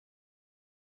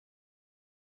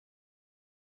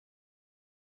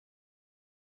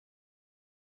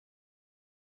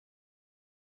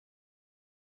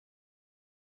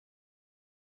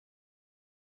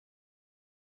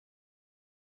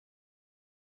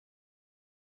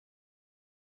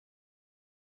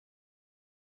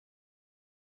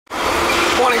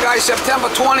morning, guys. September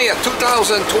 20th,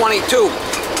 2022.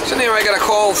 So here I got a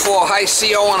call for high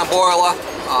CO on a boiler.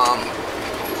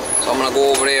 So I'm gonna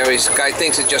go over there. This guy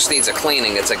thinks it just needs a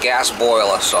cleaning. It's a gas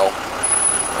boiler, so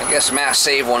I guess Mass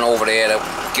Save went over there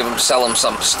to sell him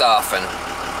some stuff, and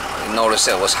they noticed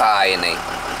it was high, and they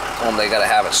told him they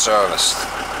gotta have it serviced.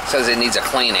 Says it needs a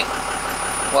cleaning.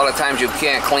 A lot of times you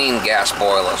can't clean gas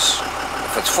boilers.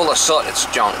 If it's full of soot, it's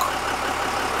junk.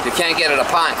 If you can't get it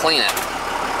apart and clean it.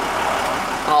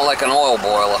 Not like an oil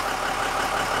boiler.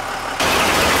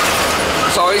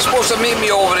 So he's supposed to meet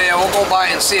me over there. We'll go by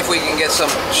and see if we can get some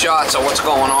shots of what's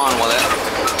going on with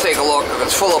it. Take a look. If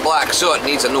it's full of black soot, it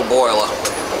needs a new boiler.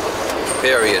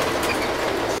 Period.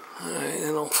 Alright,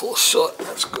 you know, full of soot.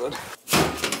 That's good.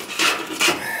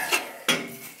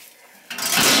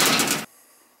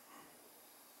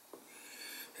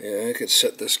 Yeah, I could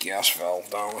set this gas valve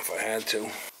down if I had to.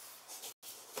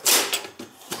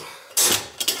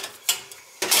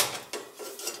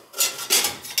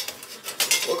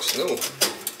 Looks new.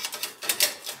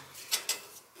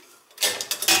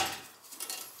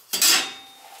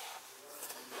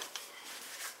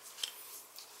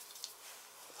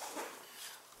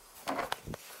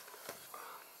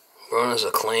 Burners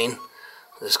are clean.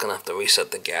 I'm just gonna have to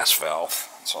reset the gas valve.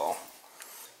 That's all.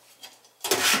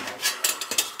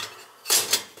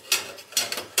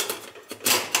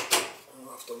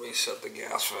 I'll have to reset the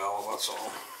gas valve. That's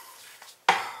all.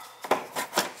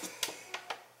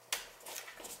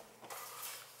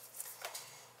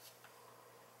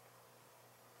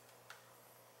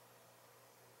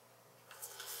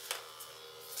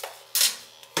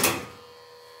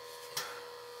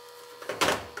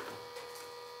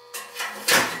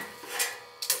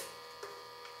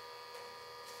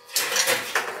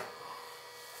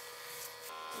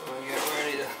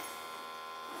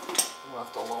 We'll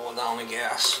have to lower down the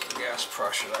gas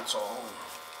pressure, that's all.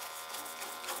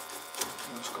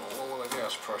 I'm just going to lower the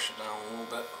gas pressure down a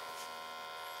little bit.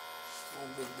 No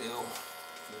big deal.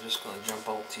 I'm just going to jump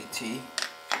out TT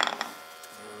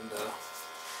and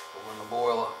open the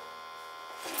boiler.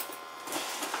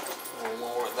 We'll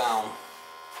lower it down.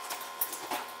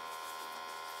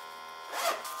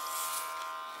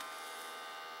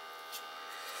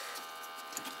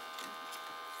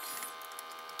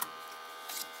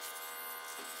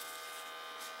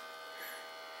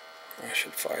 I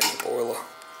should fire the boiler.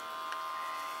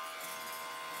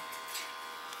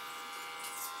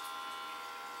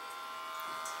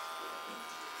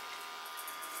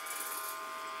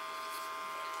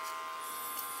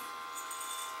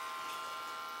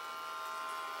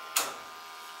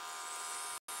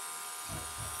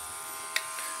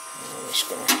 I'm just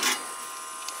going to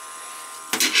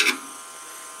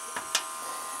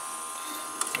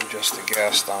adjust the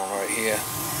gas down right here.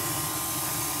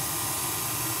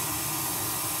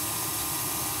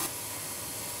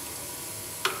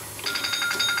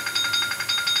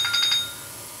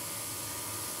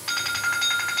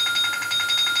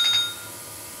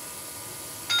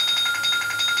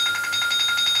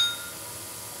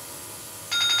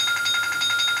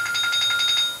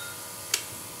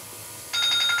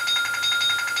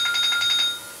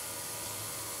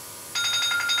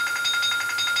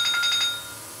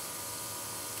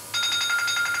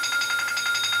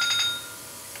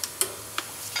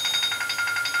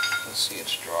 See,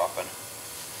 it's dropping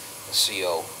the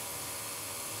CO.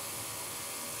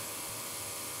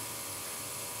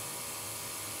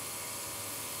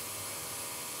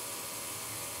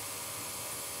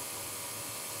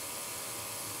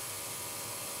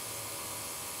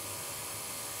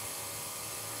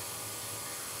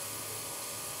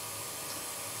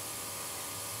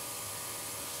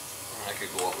 I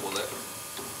could go up with it.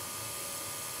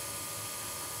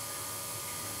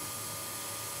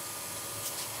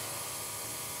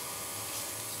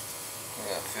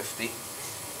 Yeah, 50. I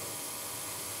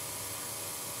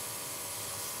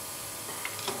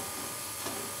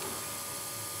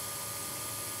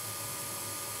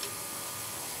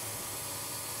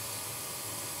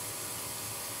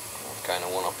kind of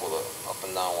went up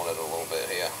and down with it a little bit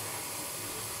here.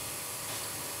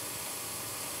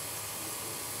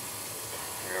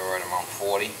 You're right around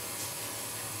 40.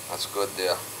 That's good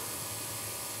there.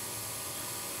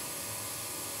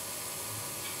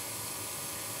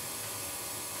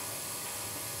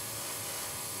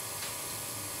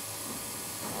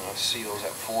 CO's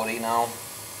at 40 now.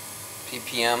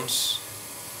 PPMs.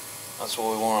 That's what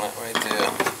we want it right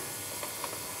there.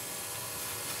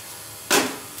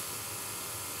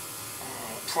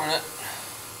 Print it.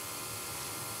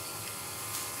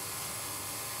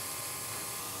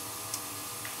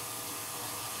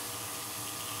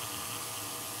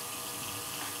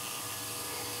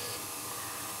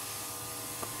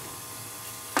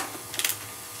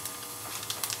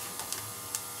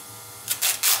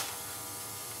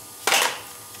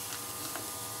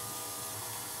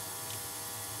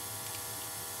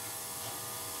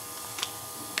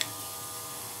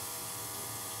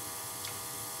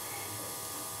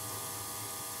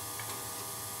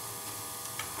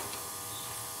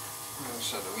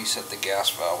 Just had to reset the gas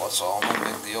valve, that's all, no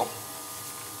big deal.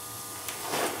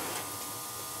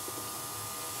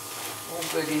 No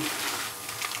biggie.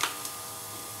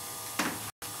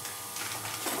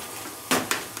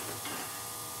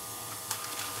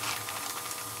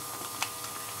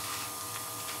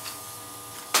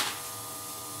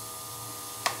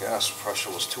 Gas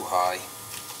pressure was too high.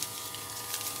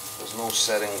 There's no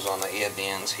settings on the air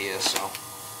bands here, so.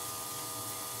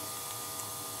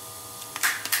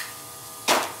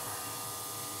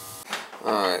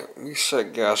 Alright,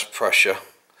 reset gas pressure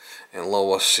and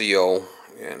lower CO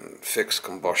and fix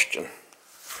combustion.